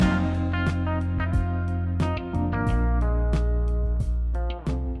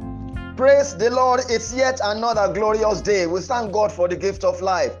Praise the Lord. It's yet another glorious day. We thank God for the gift of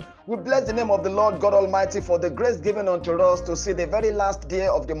life. We bless the name of the Lord God Almighty for the grace given unto us to see the very last day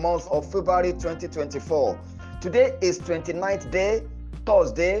of the month of February 2024. Today is 29th day,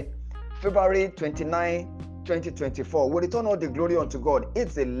 Thursday, February 29, 2024. We return all the glory unto God.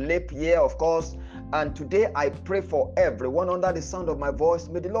 It's a leap year, of course, and today I pray for everyone under the sound of my voice.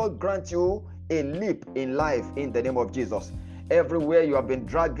 May the Lord grant you a leap in life in the name of Jesus. Everywhere you have been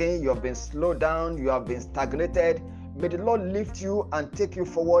dragging, you have been slowed down, you have been stagnated, may the Lord lift you and take you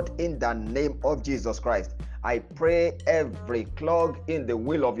forward in the name of Jesus Christ. I pray every clog in the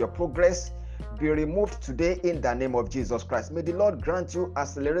wheel of your progress be removed today in the name of Jesus Christ. May the Lord grant you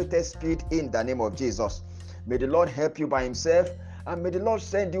accelerated speed in the name of Jesus. May the Lord help you by himself, and may the Lord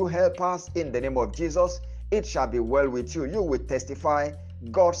send you helpers in the name of Jesus. It shall be well with you. You will testify.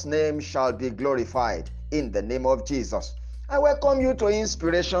 God's name shall be glorified in the name of Jesus. I welcome you to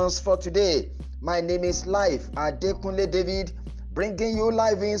Inspirations for today. My name is Life Adekunle David, bringing you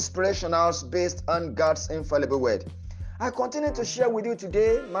live inspirationals based on God's infallible word. I continue to share with you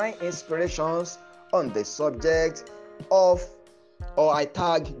today my inspirations on the subject of, I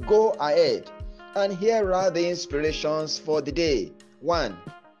tag Go Ahead. And here are the inspirations for the day. 1.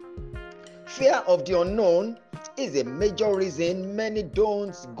 Fear of the unknown is a major reason many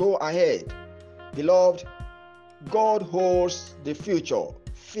don't go ahead. Beloved, God holds the future.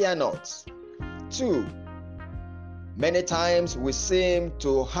 Fear not. 2. Many times we seem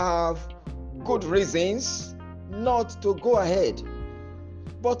to have good reasons not to go ahead,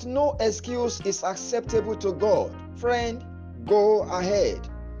 but no excuse is acceptable to God. Friend, go ahead.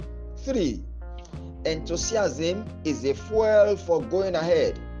 3. Enthusiasm is a fuel for going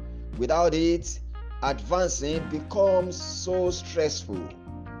ahead. Without it, advancing becomes so stressful.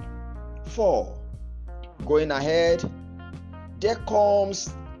 4. Going ahead, there come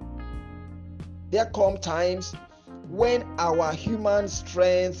times when our human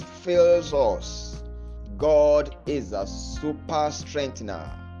strength fails us. God is a super strengthener.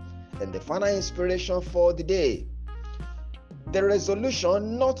 And the final inspiration for the day: the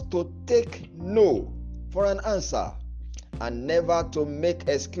resolution not to take no for an answer and never to make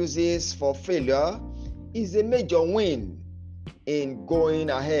excuses for failure is a major win in going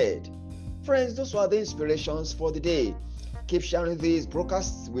ahead. Friends, those were the inspirations for the day. Keep sharing these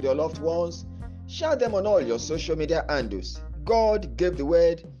broadcasts with your loved ones. Share them on all your social media handles. God gave the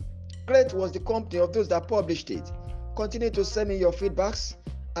word. Great was the company of those that published it. Continue to send me your feedbacks.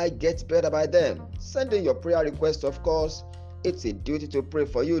 I get better by them. Send in your prayer requests, of course. It's a duty to pray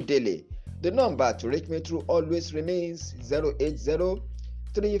for you daily. The number to reach me through always remains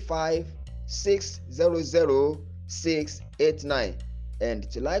 080-35-600-689. And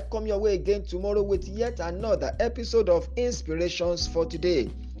till I come your way again tomorrow with yet another episode of Inspirations for today,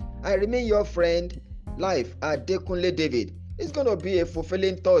 I remain your friend, Life Adekunle David. It's going to be a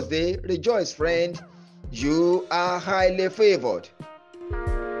fulfilling Thursday. Rejoice, friend. You are highly favored.